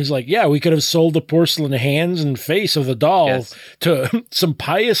doctor's like, yeah, we could have sold the porcelain hands and face of the doll to some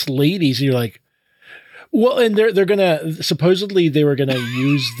pious ladies. And you're like, well, and they're gonna supposedly they were gonna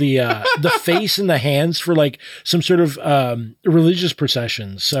use the face and the hands for like some sort of religious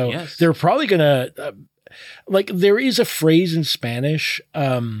procession. So they're probably gonna like there is a phrase in Spanish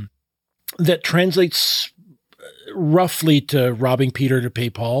that translates roughly to robbing Peter to pay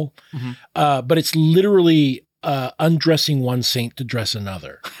Paul, but it's literally undressing one saint to dress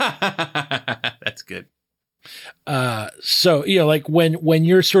another. That's good. So you know, like when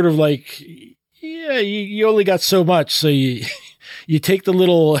you're sort of like. Yeah, you only got so much, so you take the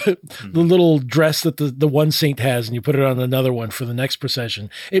little dress that the one saint has, and you put it on another one for the next procession.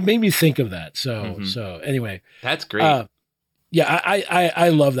 It made me think of that. So anyway, that's great. Yeah, I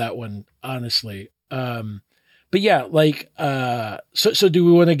love that one honestly. But yeah, like so do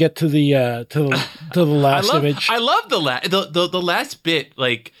we want to get to the last image? I love the last bit.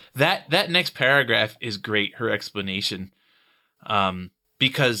 Like that next paragraph is great. Her explanation.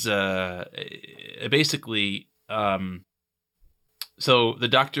 Because basically, so the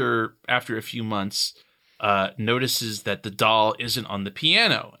doctor, after a few months, notices that the doll isn't on the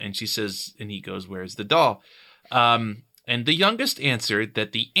piano. And she says, and he goes, "Where's the doll?" And the youngest answered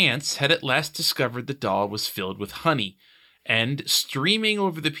that the ants had at last discovered the doll was filled with honey, and streaming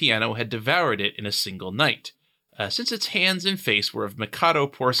over the piano had devoured it in a single night. Since its hands and face were of Mikado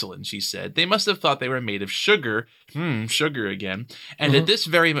porcelain, she said, they must have thought they were made of sugar. Sugar again. And at this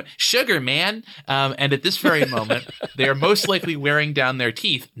very sugar, man. And at this very moment, they are most likely wearing down their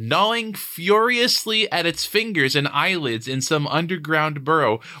teeth, gnawing furiously at its fingers and eyelids in some underground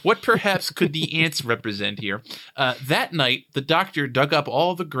burrow. What perhaps could the ants represent here? That night, the doctor dug up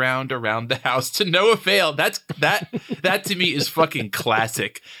all the ground around the house to no avail. That to me is fucking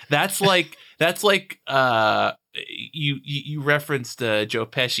classic. That's like you referenced Joe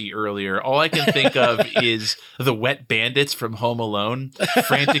Pesci earlier. All I can think of is the wet bandits from Home Alone,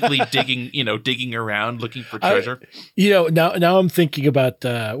 frantically digging around looking for treasure. Now I'm thinking about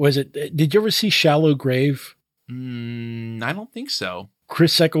did you ever see Shallow Grave? I don't think so.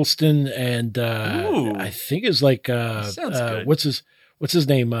 Chris Eccleston and I think it's like sounds good. What's his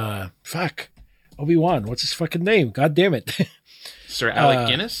name? Obi-Wan. What's his fucking name? God damn it. Sir Alec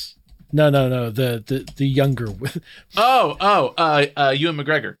Guinness? No. The younger. Ewan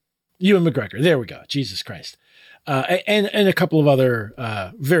McGregor. Ewan McGregor. There we go. Jesus Christ. And a couple of other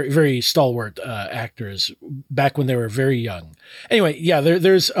very, very stalwart actors back when they were very young. Anyway, yeah,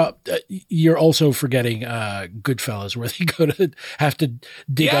 there's you're also forgetting Goodfellas, where they have to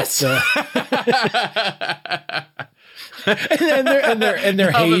dig up the and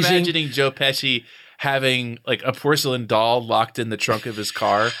they're I'm hazing. imagining Joe Pesci having like a porcelain doll locked in the trunk of his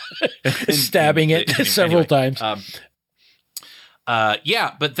car, stabbing it several times.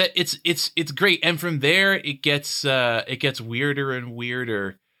 Yeah, but that it's great, and from there it gets weirder and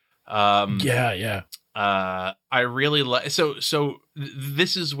weirder. Yeah. I really like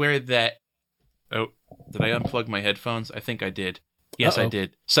this is where that. Oh, did I unplug my headphones? I think I did. Yes, Uh-oh. I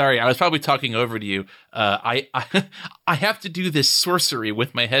did. Sorry, I was probably talking over to you. I have to do this sorcery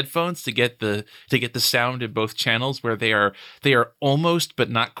with my headphones to get the sound in both channels where they are almost but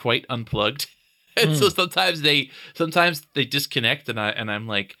not quite unplugged. And so sometimes they disconnect, and I'm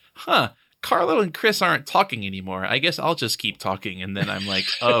like, huh, Carlo and Chris aren't talking anymore. I guess I'll just keep talking, and then I'm like,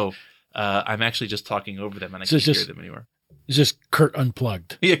 oh, I'm actually just talking over them, and I can't hear them anymore. It's just Kurt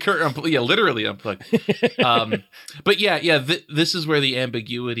unplugged. Yeah, literally unplugged. But this is where the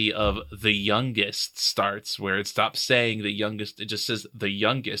ambiguity of the youngest starts, where it stops saying the youngest. It just says the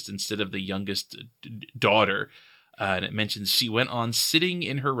youngest instead of the youngest daughter. And it mentions she went on sitting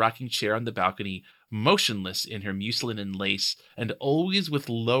in her rocking chair on the balcony, motionless in her muslin and lace, and always with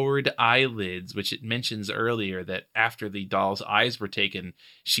lowered eyelids, which it mentions earlier that after the doll's eyes were taken,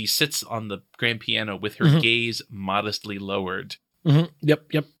 she sits on the grand piano with her gaze modestly lowered. Mm-hmm.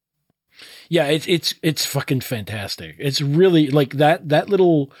 Yep. Yeah, it's fucking fantastic. It's really like that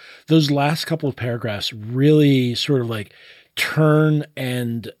those last couple of paragraphs really sort of like turn,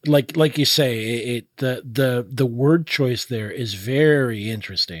 and like you say, the word choice there is very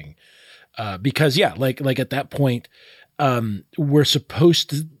interesting, because like at that point, we're supposed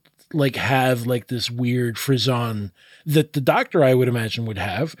to like have like this weird frisson that the doctor, I would imagine, would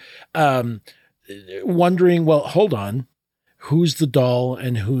have, wondering, well, hold on, who's the doll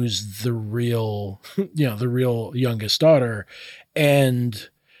and who's the real, the real youngest daughter, and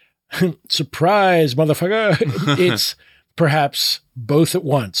surprise, motherfucker, it's perhaps both at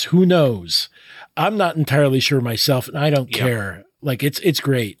once. Who knows? I'm not entirely sure myself, and I don't care. Like it's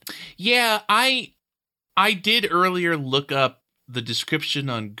great. Yeah, I did earlier look up the description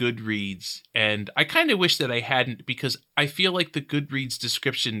on Goodreads, and I kind of wish that I hadn't, because I feel like the Goodreads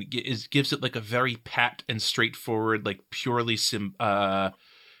description gives it like a very pat and straightforward, like purely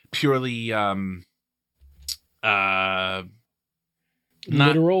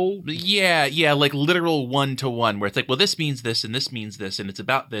literal. Like literal 1-to-1, where it's like, well, this means this and this means this, and it's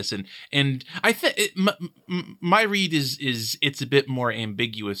about this, and I think my read is it's a bit more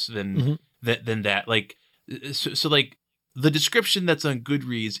ambiguous than that. Like so like the description that's on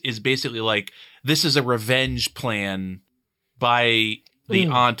Goodreads is basically like, this is a revenge plan by the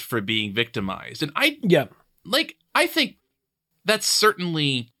aunt for being victimized, and I think that's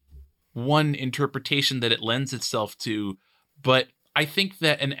certainly one interpretation that it lends itself to, but I think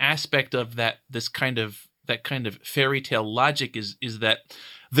that an aspect of that kind of fairy tale logic is that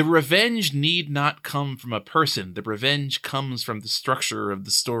the revenge need not come from a person. The revenge comes from the structure of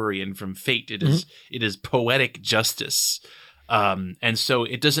the story and from fate. It is poetic justice, and so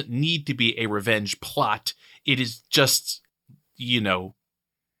it doesn't need to be a revenge plot. It is just,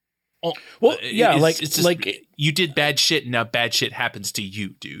 well, yeah, it's just, like you did bad shit, and now bad shit happens to you,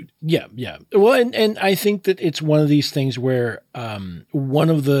 dude. Yeah. Well, and I think that it's one of these things where one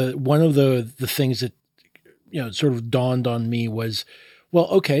of the things that sort of dawned on me was, well,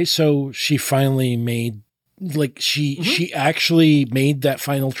 okay, so she finally made, like she actually made that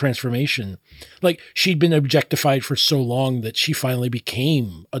final transformation. Like she'd been objectified for so long that she finally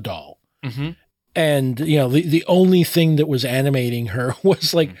became a doll. Mm-hmm. And, the only thing that was animating her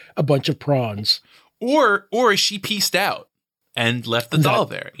was like a bunch of prawns. Or she pieced out and left the doll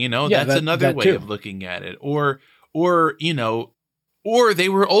there. That's another way of looking at it. Or they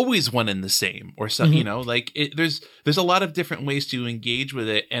were always one and the same, or something, there's a lot of different ways to engage with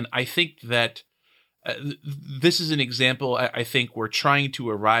it. And I think that this is an example, I think, where trying to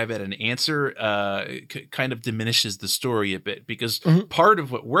arrive at an answer kind of diminishes the story a bit, because part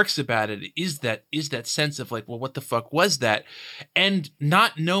of what works about it is that sense of like, well, what the fuck was that? And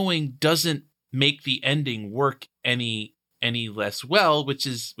not knowing doesn't make the ending work any less well, which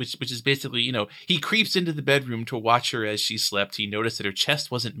is basically, he creeps into the bedroom to watch her as she slept. He noticed that her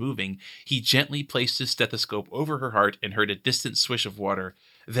chest wasn't moving. He gently placed his stethoscope over her heart and heard a distant swish of water.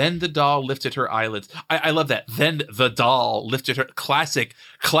 Then the doll lifted her eyelids. I love that. Then the doll lifted her classic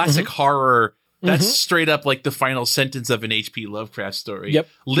horror. That's straight up like the final sentence of an H.P. Lovecraft story. Yep.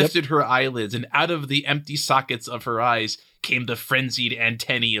 Lifted her eyelids, and out of the empty sockets of her eyes came the frenzied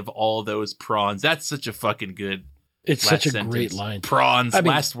antennae of all those prawns. That's such a fucking good. It's such a great line. Prawns.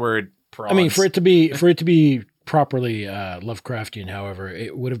 Last word. Prawns. I mean, for it to be properly Lovecraftian, however,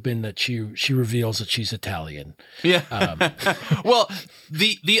 it would have been that she reveals that she's Italian. Yeah. Well,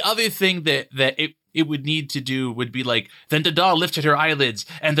 the other thing that it would need to do would be like, then the doll lifted her eyelids,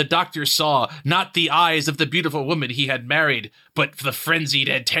 and the doctor saw not the eyes of the beautiful woman he had married, but the frenzied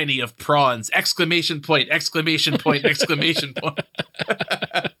antennae of prawns! Exclamation point! Exclamation point! Exclamation point!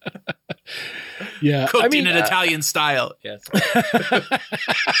 Yeah. Cooked in an Italian style. Yes.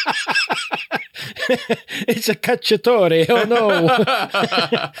 It's a cacciatore. Oh no.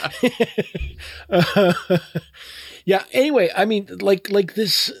 Yeah. Anyway, I mean, like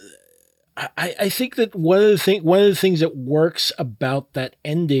this. I think that one of the things that works about that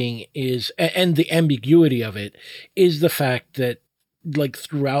ending is, and the ambiguity of it, is the fact that, like,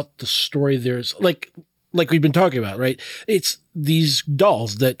 throughout the story, there's like we've been talking about, right? It's these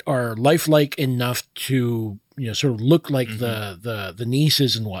dolls that are lifelike enough to, sort of look like the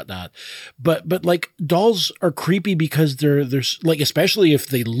nieces and whatnot. But like, dolls are creepy because there's like, especially if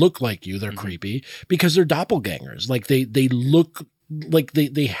they look like you, they're creepy because they're doppelgangers. Like they look like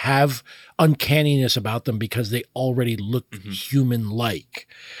they have uncanniness about them because they already look human-like.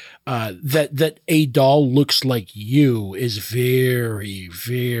 That a doll looks like you is very,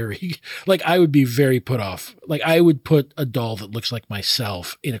 very, like, I would be very put off. Like, I would put a doll that looks like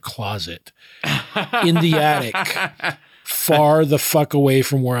myself in a closet in the attic, far the fuck away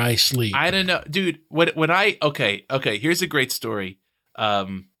from where I sleep. I don't know, dude. Okay, here's a great story.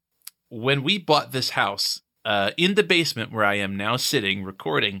 When we bought this house, in the basement where I am now sitting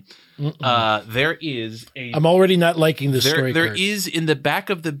recording, there is a... I'm already not liking this story. There is in the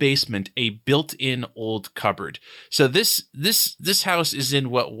back of the basement a built-in old cupboard. So this house is in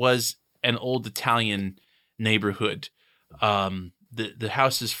what was an old Italian neighborhood. The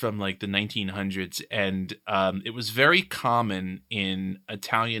house is from like the 1900s, and it was very common in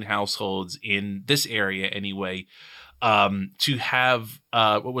Italian households in this area anyway, to have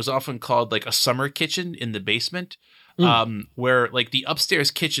what was often called like a summer kitchen in the basement, where like the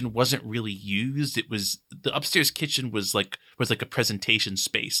upstairs kitchen wasn't really used. The upstairs kitchen was like a presentation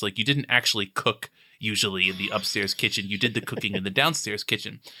space. Like, you didn't actually cook usually in the upstairs kitchen. You did the cooking in the downstairs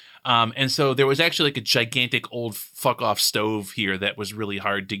kitchen. And so there was actually like a gigantic old fuck off stove here that was really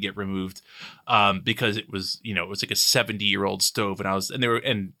hard to get removed, because it was like a 70-year-old stove.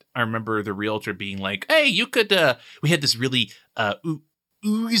 And I remember the realtor being like, "Hey, you could," we had this really,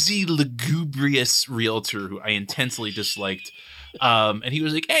 oozy, lugubrious realtor who I intensely disliked. And he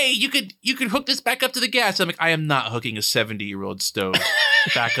was like, "Hey, you could hook this back up to the gas." I'm like, "I am not hooking a 70-year-old stove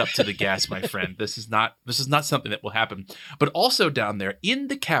back up to the gas, my friend. This is not something that will happen." But also down there in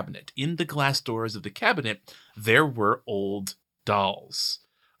the cabinet, in the glass doors of the cabinet, there were old dolls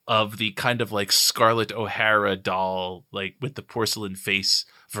of the kind of like Scarlett O'Hara doll, like with the porcelain face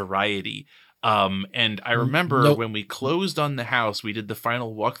variety. And I remember when we closed on the house, we did the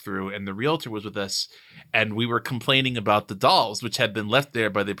final walkthrough and the realtor was with us, and we were complaining about the dolls, which had been left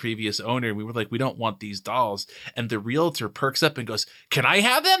there by the previous owner. And we were like, "We don't want these dolls." And the realtor perks up and goes, "Can I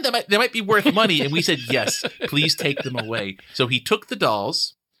have them? They might be worth money." And we said, "Yes, please take them away." So he took the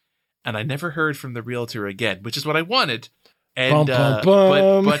dolls, and I never heard from the realtor again, which is what I wanted. And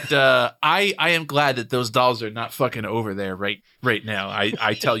but I am glad that those dolls are not fucking over there right now.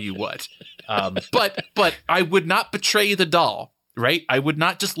 I tell you what. But I would not betray the doll, right? I would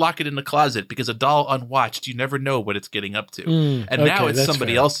not just lock it in the closet, because a doll unwatched, you never know what it's getting up to. And now it's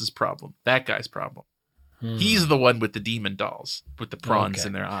somebody else's problem. That guy's problem. He's the one with the demon dolls with the prawns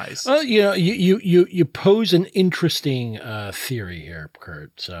in their eyes. Well, you pose an interesting theory here,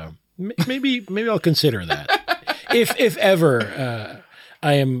 Kurt. So maybe I'll consider that. If ever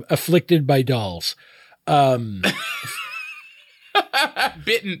I am afflicted by dolls.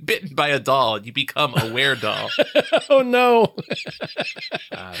 Bitten by a doll, and you become a were-doll. Oh no!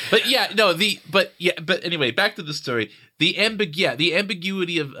 But anyway, back to the story. The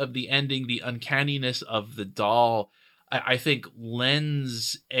ambiguity of the ending, the uncanniness of the doll, I think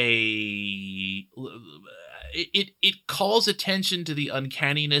lends it calls attention to the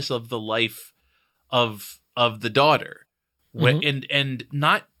uncanniness of the life of the daughter, and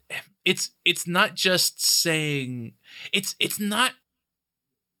not. It's not just saying it's not.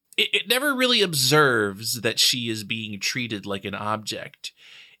 It never really observes that she is being treated like an object.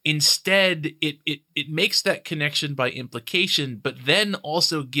 Instead, it makes that connection by implication, but then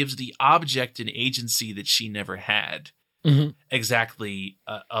also gives the object an agency that she never had. Exactly.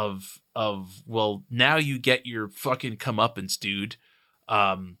 Well, now you get your fucking comeuppance, dude.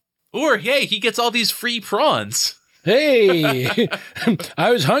 Or hey, he gets all these free prawns. Hey,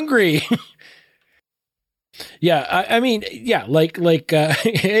 I was hungry. Yeah, I mean, yeah, like,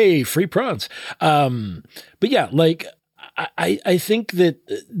 hey, free prawns. But yeah, like, I think that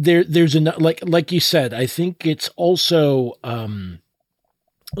there's enough, like you said, I think it's also,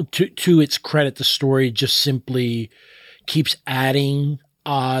 to its credit, the story just simply keeps adding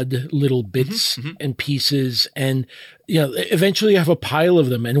odd little bits and pieces, and eventually you have a pile of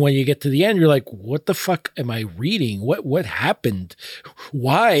them, and when you get to the end you're like, what the fuck am I reading? What happened?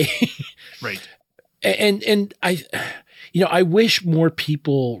 Why? Right. And I wish more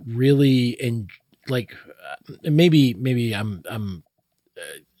people really, and like maybe I'm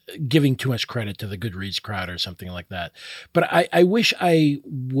giving too much credit to the Goodreads crowd or something like that, but I wish I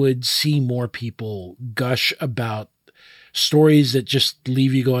would see more people gush about stories that just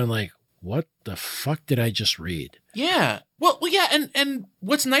leave you going like, what the fuck did I just read? Yeah. Well, yeah. And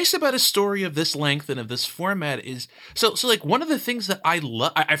what's nice about a story of this length and of this format is, so like one of the things that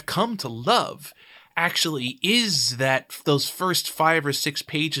I've come to love actually is that those first 5 or 6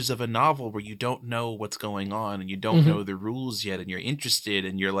 pages of a novel where you don't know what's going on and you don't know the rules yet and you're interested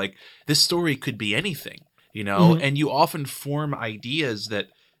and you're like, this story could be anything, and you often form ideas that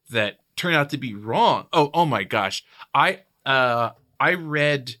turn out to be wrong. Oh my gosh. I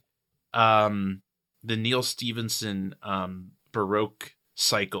read the Neil Stevenson Baroque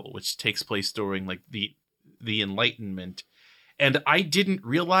cycle, which takes place during like the Enlightenment, and I didn't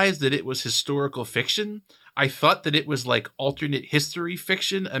realize that it was historical fiction. I thought that it was like alternate history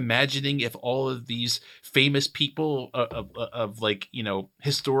fiction, imagining if all of these famous people of like,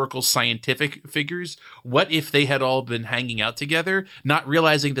 historical scientific figures, what if they had all been hanging out together, not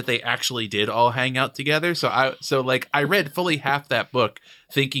realizing that they actually did all hang out together. So I read fully half that book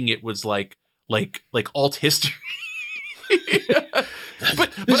thinking it was like alt history.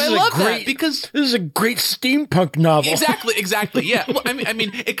 But I love that because this is a great steampunk novel. Exactly. Yeah. Well, I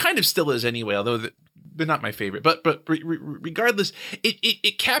mean, it kind of still is anyway, although they're not my favorite. But regardless,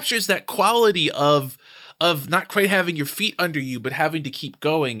 it captures that quality of not quite having your feet under you, but having to keep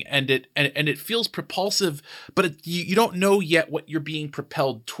going, and it feels propulsive, but you don't know yet what you're being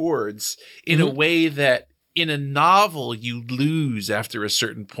propelled towards in a way that in a novel you lose after a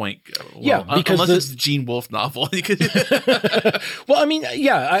certain point. Well, because unless it's the Gene Wolfe novel. Well, I mean,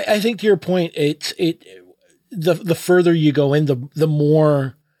 yeah, I think to your point, the further you go in, the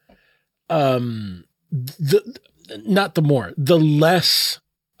more, the less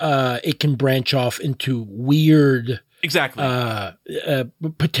it can branch off into weird,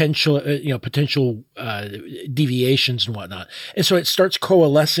 potential deviations and whatnot. And so it starts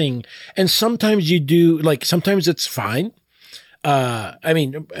coalescing, and sometimes sometimes it's fine. I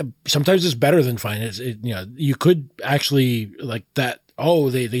mean, sometimes it's better than fine. You could actually like that. Oh,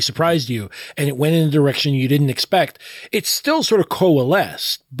 they surprised you and it went in a direction you didn't expect. It's still sort of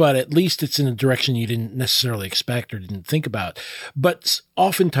coalesced, but at least it's in a direction you didn't necessarily expect or didn't think about. But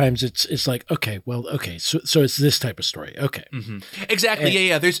oftentimes it's like, okay, so it's this type of story. Okay. Mm-hmm. Exactly.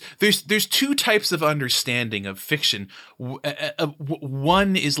 Yeah. There's 2 types of understanding of fiction.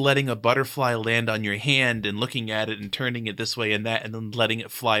 One is letting a butterfly land on your hand and looking at it and turning it this way and that, and then letting it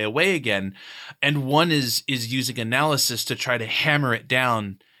fly away again. And one is using analysis to try to hammer it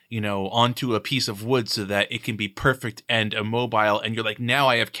down, onto a piece of wood so that it can be perfect and immobile. And you're like, now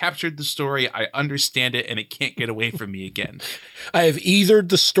I have captured the story. I understand it and it can't get away from me again. I have ethered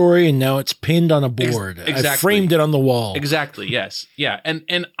the story and now it's pinned on a board. Exactly. I framed it on the wall. Exactly. Yes. Yeah.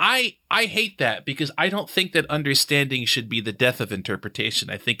 And I hate that because I don't think that understanding should be the death of interpretation.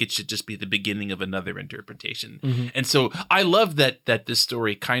 I think it should just be the beginning of another interpretation. Mm-hmm. And so I love that this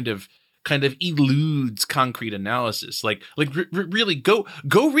story kind of eludes concrete analysis. Really go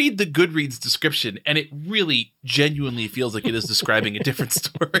read the Goodreads description, and it really genuinely feels like it is describing a different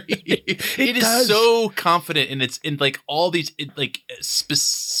story. It is so confident, and it's in like all these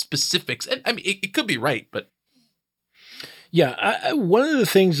specifics. And I mean, it could be right, but yeah. One of the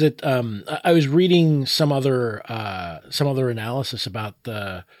things that I was reading some other analysis about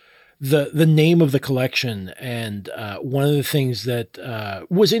the name of the collection, and one of the things that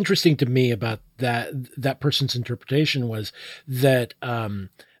was interesting to me about that person's interpretation was that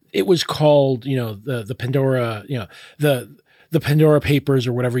it was called, the Pandora, the Pandora Papers,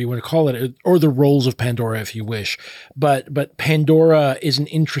 or whatever you want to call it, or the Rolls of Pandora, if you wish. But Pandora is an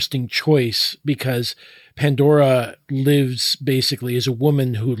interesting choice because Pandora lives basically as a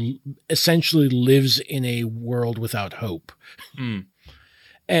woman who essentially lives in a world without hope. Mm.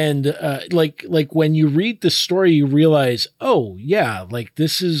 And like when you read the story, you realize, oh yeah, like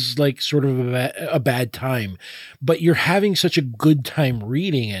this is like sort of a bad time, but you're having such a good time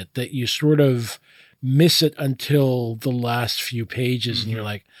reading it that you sort of miss it until the last few pages, mm-hmm. and you're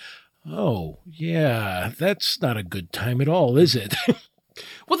like, oh yeah, that's not a good time at all, is it?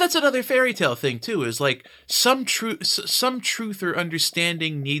 Well, that's another fairy tale thing too, is like some truth or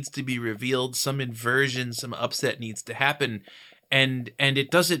understanding needs to be revealed, some inversion, some upset needs to happen. And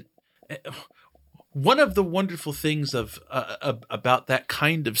it doesn't. one of the wonderful things of about that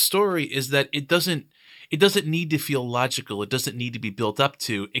kind of story is that it doesn't need to feel logical. It doesn't need to be built up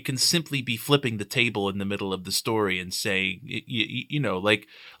to. It can simply be flipping the table in the middle of the story and say,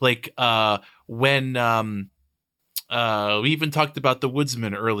 when we even talked about the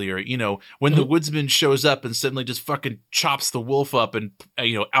woodsman earlier. When the woodsman shows up and suddenly just fucking chops the wolf up and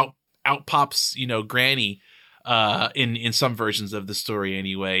out pops Granny. In some versions of the story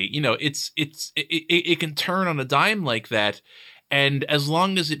anyway, it can turn on a dime like that, and as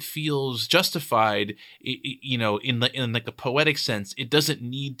long as it feels justified, in like a poetic sense, it doesn't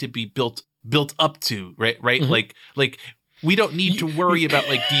need to be built up to, right? Mm-hmm. Like we don't need to worry about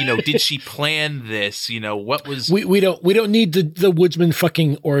did she plan this? What was we don't need the woodsman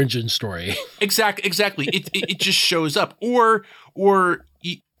fucking origin story. Exactly. It just shows up, or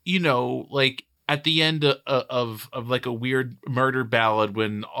like. At the end of like a weird murder ballad,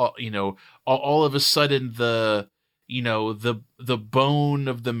 when all of a sudden the bone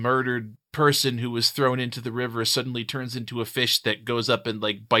of the murdered person who was thrown into the river suddenly turns into a fish that goes up and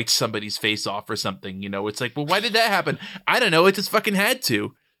like bites somebody's face off or something. It's like, well, why did that happen? I don't know. It just fucking had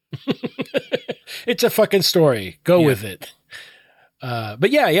to. It's a fucking story. Go with it. But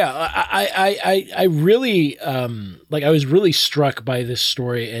I really I was really struck by this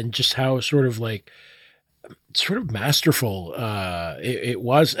story and just how sort of masterful it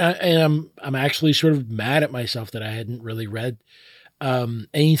was, and I'm actually sort of mad at myself that I hadn't really read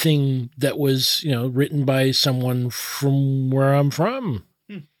anything that was written by someone from where I'm from.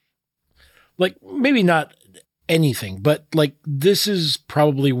 Like maybe not anything, but like this is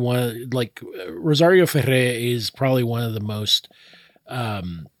probably one, like Rosario Ferré is probably one of the most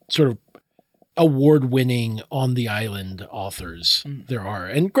sort of award-winning on the island authors there are.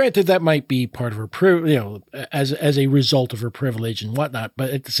 And granted, that might be part of her, as a result of her privilege and whatnot. But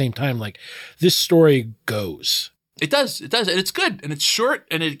at the same time, like this story goes. It does, and it's good, and it's short,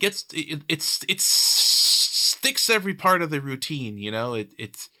 and it gets it sticks every part of the routine.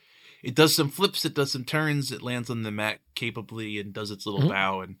 It does some flips, it does some turns, it lands on the mat capably, and does its little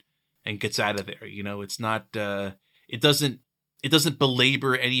bow and gets out of there. It's not it doesn't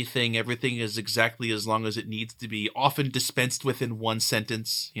belabor anything. Everything is exactly as long as it needs to be, often dispensed within one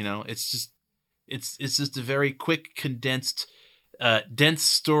sentence. It's just a very quick, condensed, dense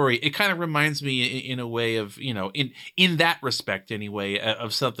story. It kind of reminds me in a way of, in that respect anyway,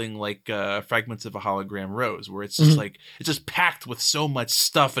 of something like Fragments of a Hologram Rose, where it's just like, it's just packed with so much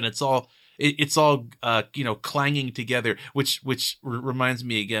stuff, and it's all clanging together, which reminds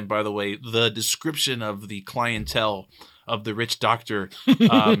me again, by the way, the description of the clientele of the rich doctor,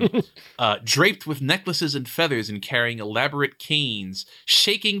 draped with necklaces and feathers and carrying elaborate canes,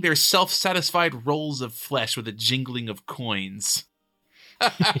 shaking their self-satisfied rolls of flesh with a jingling of coins.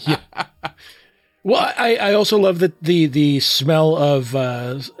 Yeah. Well, I also love that the smell of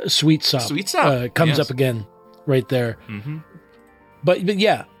sweet sop comes up again right there. Mm-hmm. But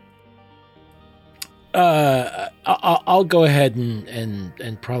yeah. I'll go ahead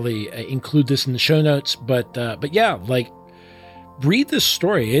and probably include this in the show notes, but yeah, like read this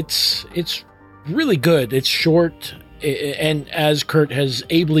story. It's really good. It's short, and as Kurt has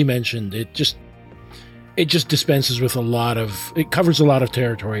ably mentioned, it just dispenses with it covers a lot of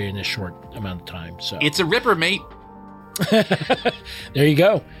territory in a short amount of time. So it's a ripper, mate. There you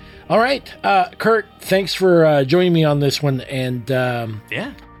go. All right, Kurt, thanks for joining me on this one, and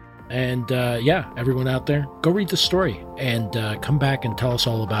yeah. And everyone out there, go read the story and come back and tell us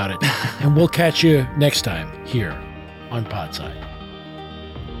all about it. And we'll catch you next time here on Podside.